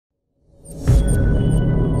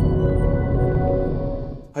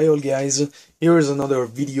Hi all guys, here is another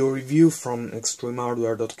video review from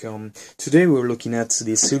Xtremehardware.com. Today we're looking at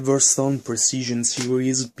the SilverStone Precision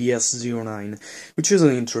Series PS09, which is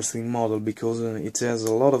an interesting model because it has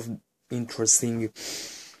a lot of interesting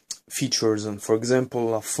features. For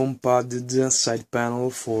example, a foam-padded side panel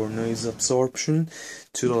for noise absorption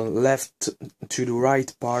to the left, to the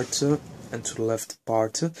right part, and to the left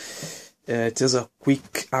part. It has a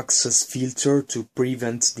quick access filter to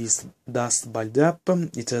prevent this dust buildup.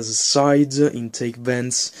 It has side intake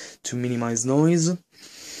vents to minimize noise.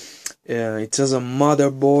 It has a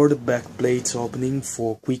motherboard backplate opening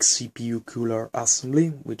for quick CPU cooler assembly,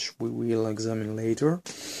 which we will examine later.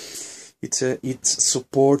 It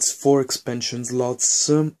supports 4 expansion slots,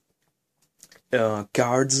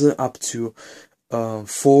 cards up to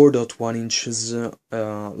 4.1 inches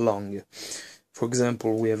long. For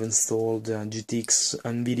example, we have installed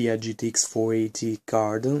NVIDIA GTX 480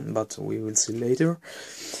 card, but we will see later.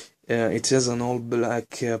 It has an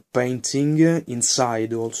all-black painting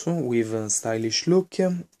inside also, with a stylish look,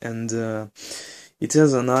 and it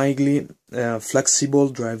has an highly flexible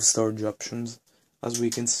drive storage options, as we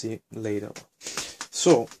can see later.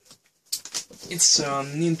 So, it's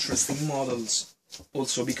an interesting model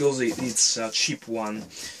also because it's a cheap one.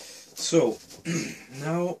 So,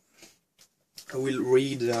 now I will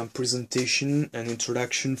read a presentation and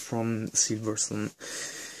introduction from SilverStone.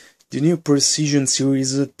 The new Precision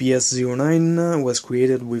Series PS09 was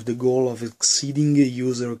created with the goal of exceeding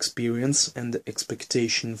user experience and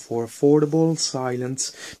expectation for affordable,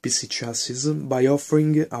 silent PC chassis by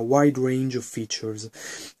offering a wide range of features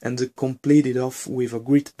and completed off with a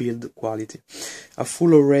great build quality. A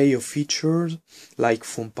full array of features like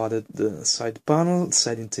foam-padded side panel,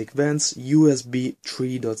 side intake vents, USB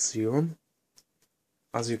 3.0.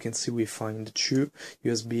 As you can see, we find 2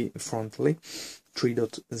 USB frontally,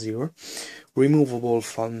 3.0, removable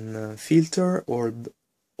fan filter, or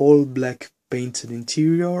all black painted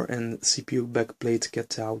interior, and CPU backplate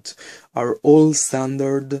cutout are all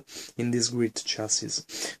standard in this great chassis.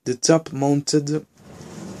 The top mounted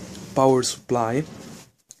power supply,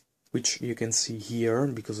 which you can see here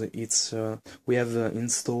because it's we have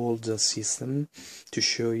installed a system to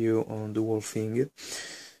show you on the whole thing.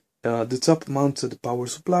 The top-mounted power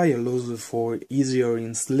supply allows for easier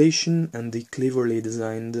installation, and the cleverly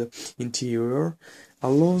designed interior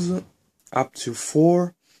allows up to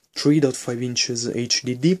 4 3.5 inches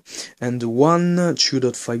HDD and 1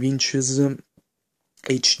 2.5 inches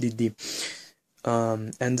HDD,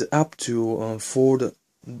 and up to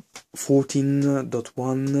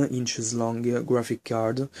 14.1 inches long graphic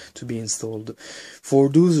card to be installed. For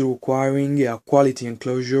those requiring a quality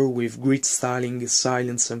enclosure with great styling,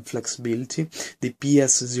 silence and flexibility, the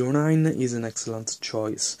PS09 is an excellent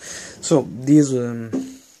choice. So this is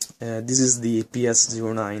the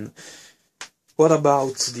PS09. What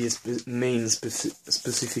about the main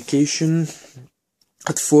specification?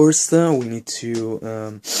 At first, we need to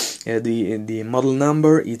the model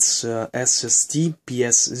number. It's SST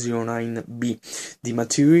PS09B. The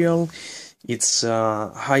material, it's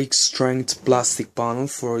high strength plastic panel,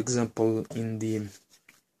 for example in the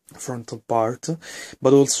frontal part,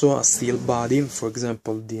 but also a steel body, for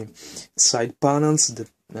example the side panels, the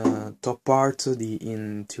top part, the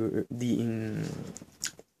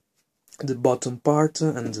bottom part,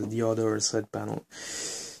 and the other side panel.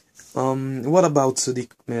 What about the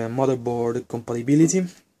motherboard compatibility?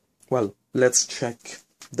 Well, let's check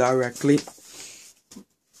directly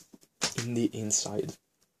in the inside.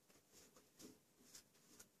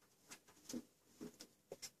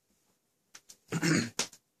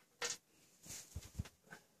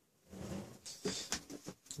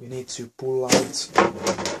 We need to pull out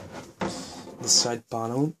the side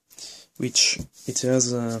panel, which it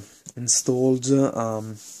has installed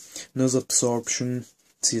noise absorption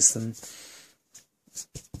system,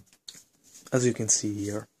 as you can see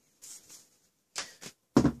here.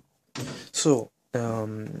 So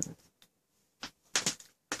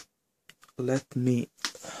let me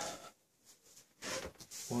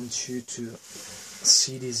want you to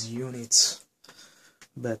see this unit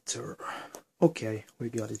better. Okay, we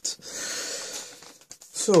got it.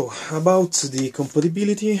 So, about the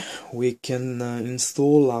compatibility, we can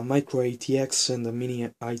install a micro ATX and a mini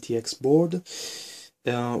ITX board.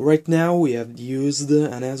 Right now we have used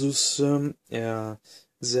an Asus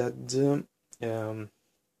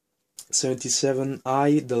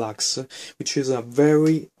Z77i Deluxe, which is a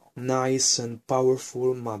very nice and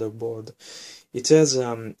powerful motherboard. It has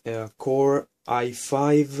a Core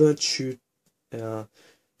i5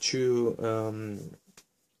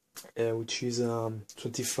 which is a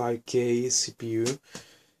 25K CPU,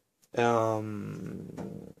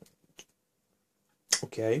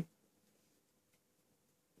 Okay,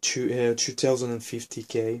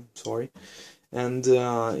 2050K, sorry. And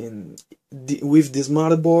with this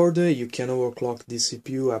motherboard, you can overclock the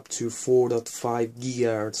CPU up to 4.5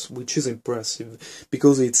 GHz, which is impressive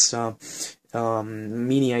because it's a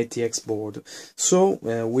mini ITX board. So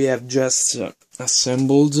we have just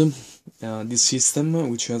assembled this system,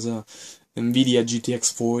 which has a NVIDIA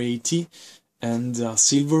GTX 480 and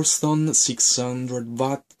SilverStone 600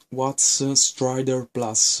 watts Strider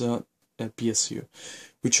Plus PSU,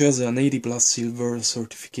 which has an 80 plus silver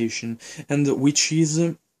certification, and which is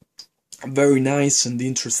very nice and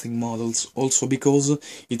interesting models, also because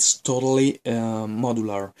it's totally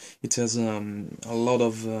modular. It has a lot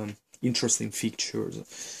of interesting features.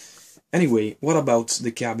 Anyway, what about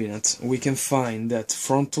the cabinet? We can find that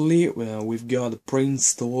frontally we've got a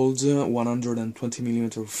pre-installed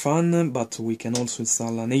 120mm fan, but we can also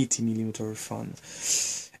install an 80mm fan.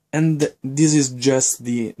 And this is just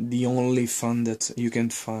the only fan that you can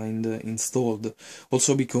find installed.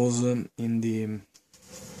 Also because in the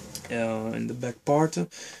back part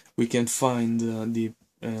we can find the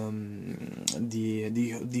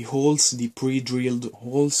holes, the pre-drilled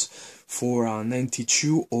holes for a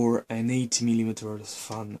 92 or an 80mm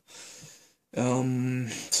fan.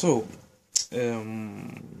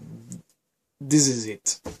 This is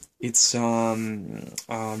it. It's a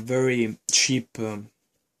very cheap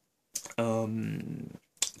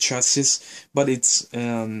chassis, but it's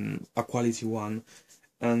a quality one.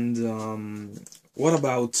 And what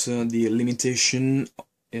about the limitation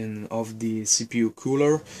of the CPU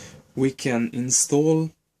cooler? We can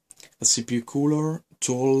install a CPU cooler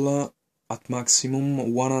tall at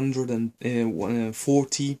maximum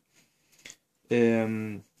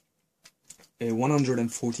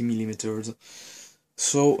 140 millimeters.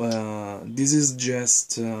 So this is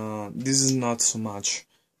just this is not so much,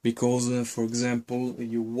 because for example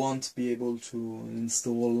you won't be able to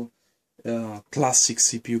install classic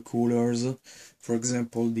CPU coolers, for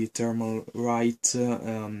example the Thermalright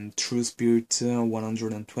True Spirit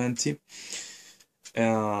 120,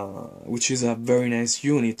 which is a very nice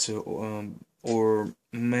unit, or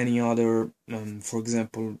many other, for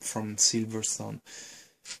example from SilverStone.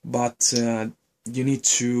 But you need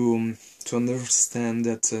to understand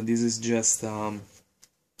that this is just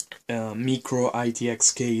micro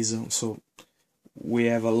ITX case, so we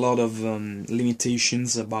have a lot of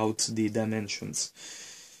limitations about the dimensions.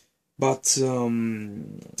 But so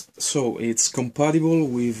it's compatible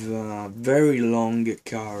with very long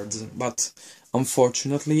cards, but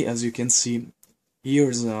unfortunately, as you can see,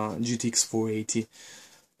 here's a GTX 480.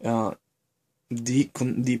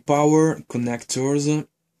 The power connectors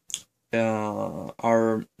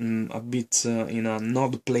are a bit in an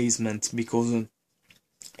odd placement, because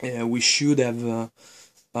we should have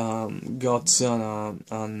got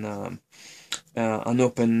an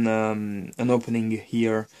opening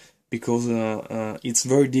here, because it's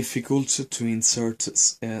very difficult to insert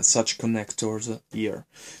such connectors here.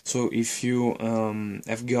 So if you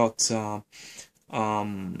have got a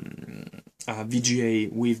VGA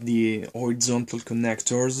with the horizontal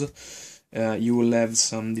connectors, you will have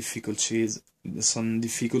some difficulty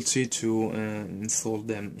to install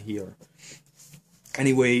them here.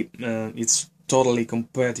 Anyway, it's totally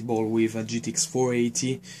compatible with a GTX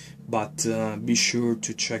 480, but be sure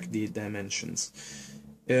to check the dimensions.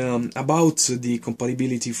 About the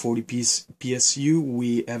compatibility for the PSU,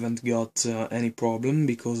 we haven't got any problem,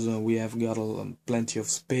 because we have got plenty of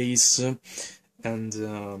space, and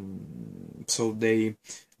so they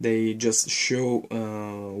just show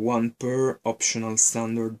one per optional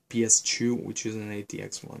standard PS2, which is an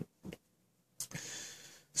ATX one.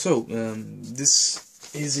 So this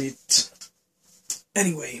is it.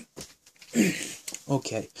 Anyway,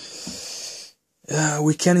 okay,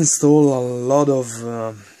 we can install a lot of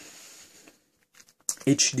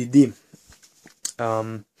HDD.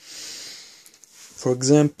 For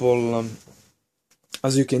example,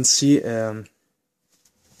 as you can see,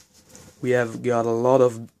 we have got a lot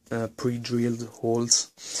of pre-drilled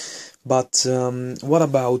holes. But what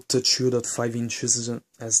about 2.5 inches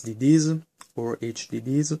SDDs or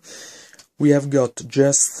HDDs? We have got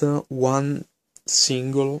just one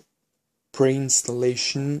single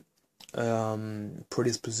pre-installation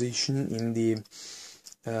predisposition in the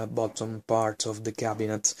bottom part of the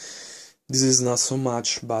cabinet. This is not so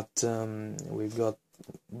much, but we've got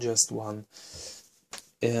just one.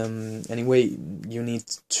 Anyway, you need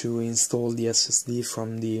to install the SSD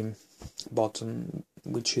from the bottom,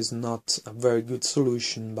 which is not a very good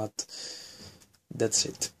solution, but that's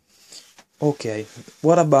it. Okay,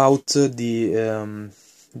 what about the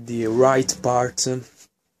the right part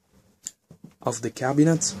of the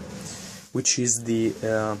cabinet, which is the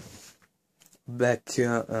back,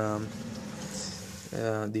 the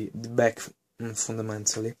back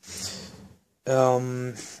fundamentally,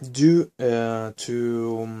 due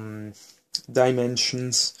to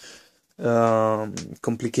dimensions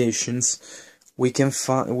complications. We can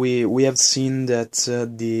we have seen that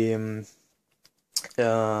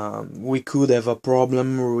we could have a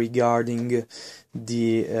problem regarding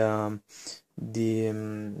the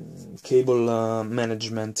cable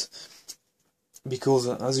management, because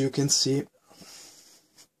as you can see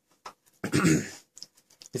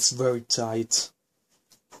it's very tight,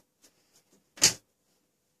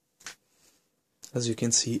 as you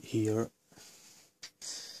can see here.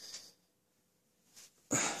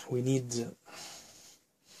 We need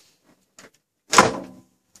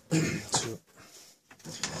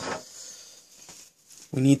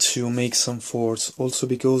to make some force, also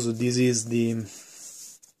because this is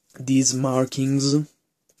these markings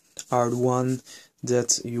are the one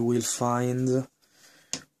that you will find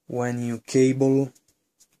when you cable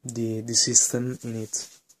the system in it.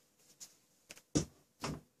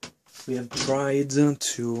 We have tried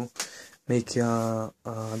to make a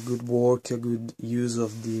good work, a good use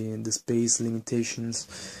of the space limitations,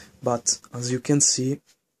 but as you can see,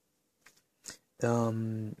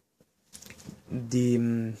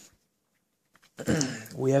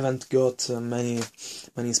 we haven't got many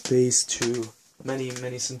space to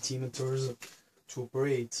many centimeters to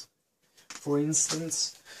operate. For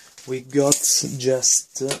instance, we got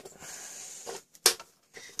just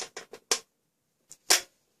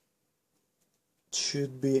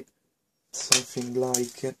should be something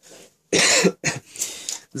like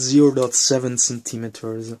 0.7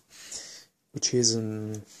 centimeters, which is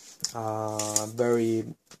a very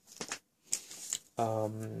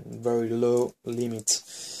low limit.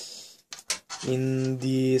 In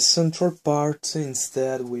the central part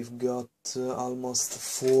instead we've got almost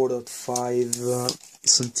 4.5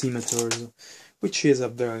 centimeters, which is a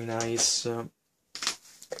very nice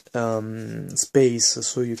space,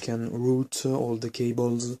 so you can route all the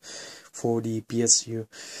cables for the PSU.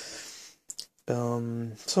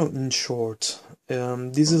 So in short,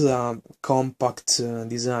 this is a compact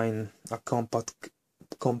design, a compact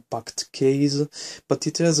case, but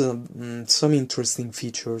it has some interesting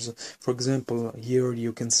features. For example, here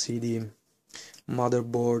you can see the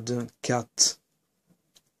motherboard cut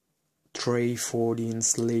tray for the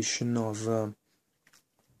installation of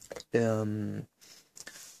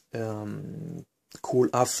cool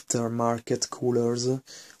aftermarket coolers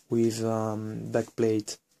with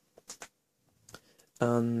backplate.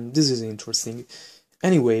 This is interesting.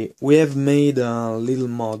 Anyway, we have made a little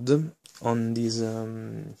mod on this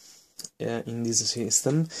in this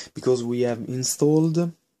system, because we have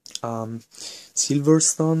installed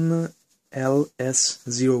SilverStone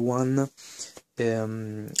LS01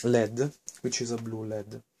 LED, which is a blue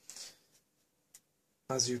LED.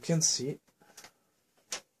 As you can see,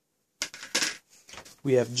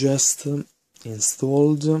 we have just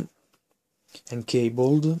installed and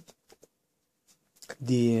cabled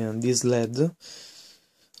this LED.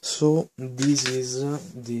 So this is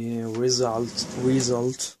the result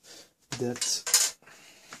that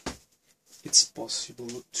it's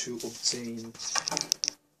possible to obtain.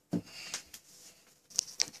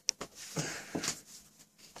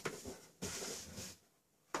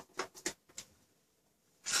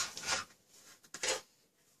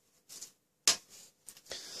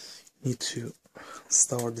 Need to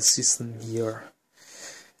start the system here.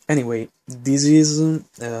 Anyway, this is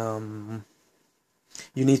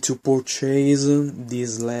you need to purchase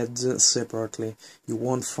this LED separately. You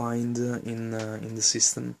won't find in the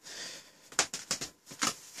system,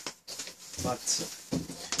 but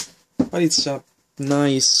it's a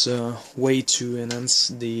nice way to enhance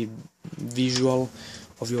the visual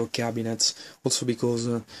of your cabinets. Also because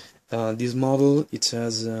this model, it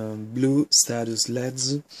has blue status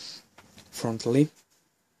LEDs frontally,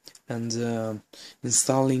 and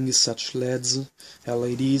installing such LEDs,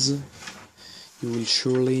 you will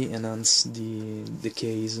surely enhance the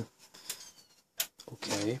case.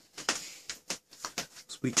 Okay,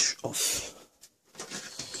 switch off.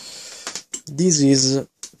 This is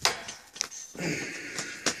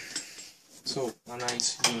so a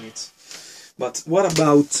nice unit. But what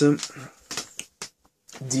about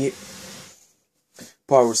the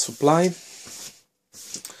power supply?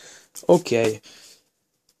 Okay,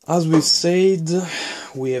 as we've said,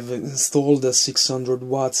 we have installed a 600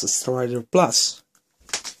 watts Strider Plus,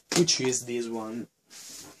 which is this one.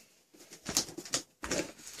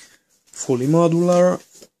 Fully modular,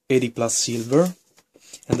 80 plus silver,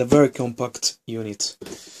 and a very compact unit.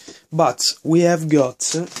 But we have got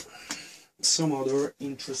some other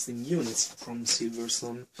interesting units from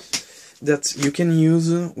SilverStone that you can use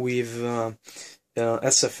with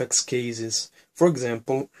SFX cases. For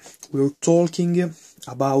example, we're talking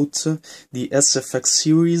about the SFX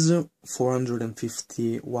series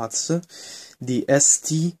 450 watts, the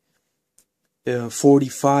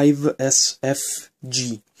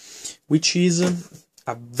ST45SFG, which is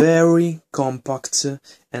a very compact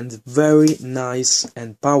and very nice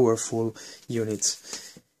and powerful unit.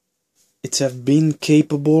 It has been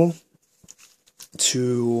capable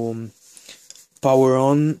to power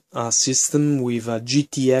on a system with a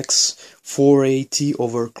GTX 480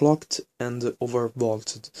 overclocked and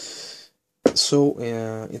overvolted. So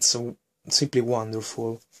it's simply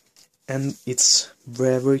wonderful, and it's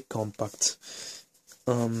very compact.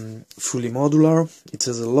 Fully modular, it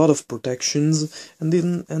has a lot of protections, and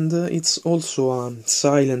it's also a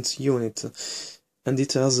silent unit, and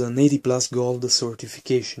it has an 80+ gold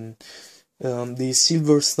certification. The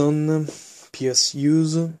SilverStone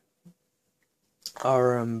PSUs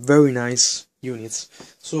are very nice units.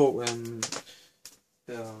 So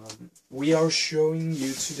we are showing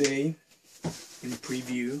you today in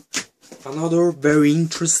preview another very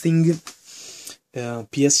interesting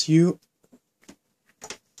PSU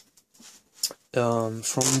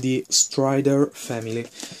from the Strider family,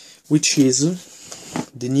 which is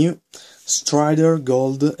the new Strider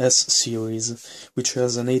Gold S series, which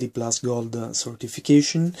has an 80+ gold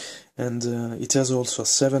certification, and it has also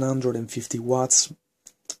 750 watts,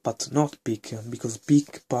 but not peak, because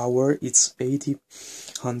peak power it's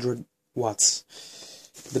 800 watts.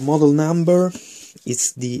 The model number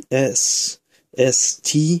is the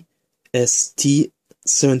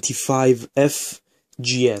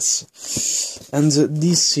ST75FGS, and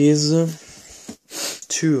this is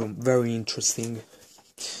too very interesting,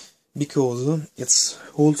 because it's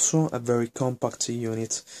also a very compact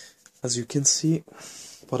unit, as you can see.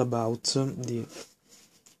 What about the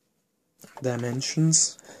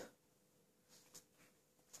dimensions?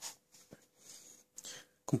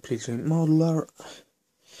 Completely modular.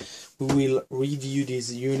 We will review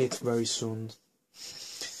this unit very soon.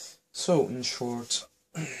 So, in short,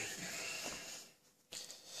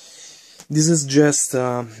 this is just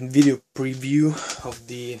a video preview of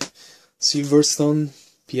the SilverStone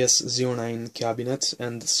PS09 cabinet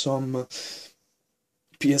and some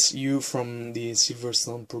PSU from the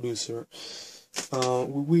SilverStone producer.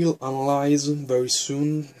 We will analyze very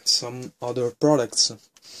soon some other products.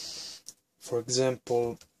 For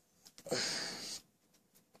example,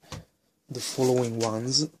 the following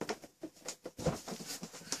ones.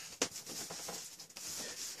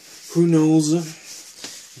 Who knows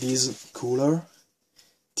this cooler?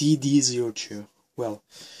 TD02. Well,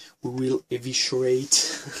 we will eviscerate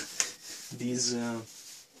this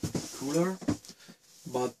cooler,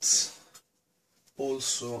 but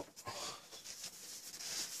also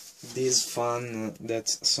this fan that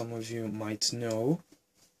some of you might know,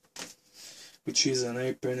 which is an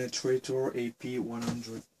air penetrator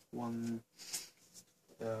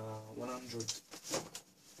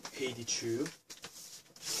AP182,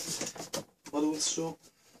 but also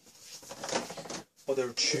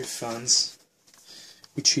other two fans,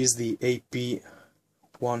 which is the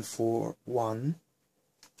AP141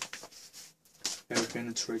 air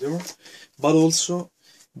penetrator, but also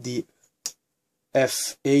the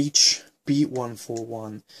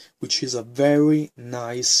FHP141, which is a very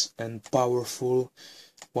nice and powerful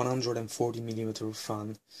 140mm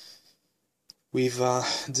fan with a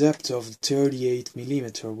depth of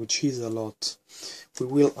 38mm, which is a lot. We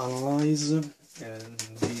will analyze the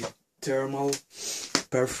thermal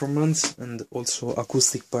performance and also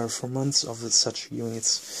acoustic performance of such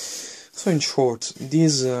units. So in short,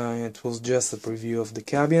 this it was just a preview of the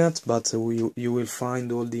cabinet, but you will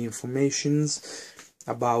find all the informations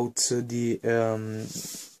about the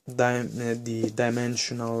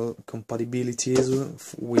dimensional compatibilities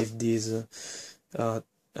with these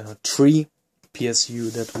three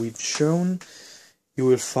PSU that we've shown. You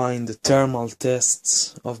will find the thermal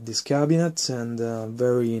tests of this cabinet and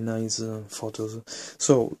very nice photos.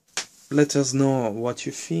 So let us know what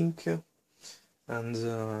you think, and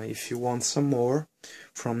if you want some more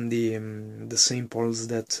from the samples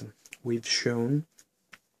that we've shown,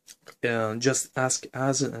 just ask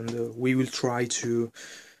us, and we will try to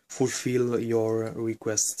fulfill your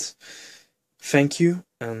requests. Thank you,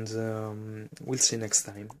 and we'll see you next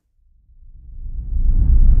time.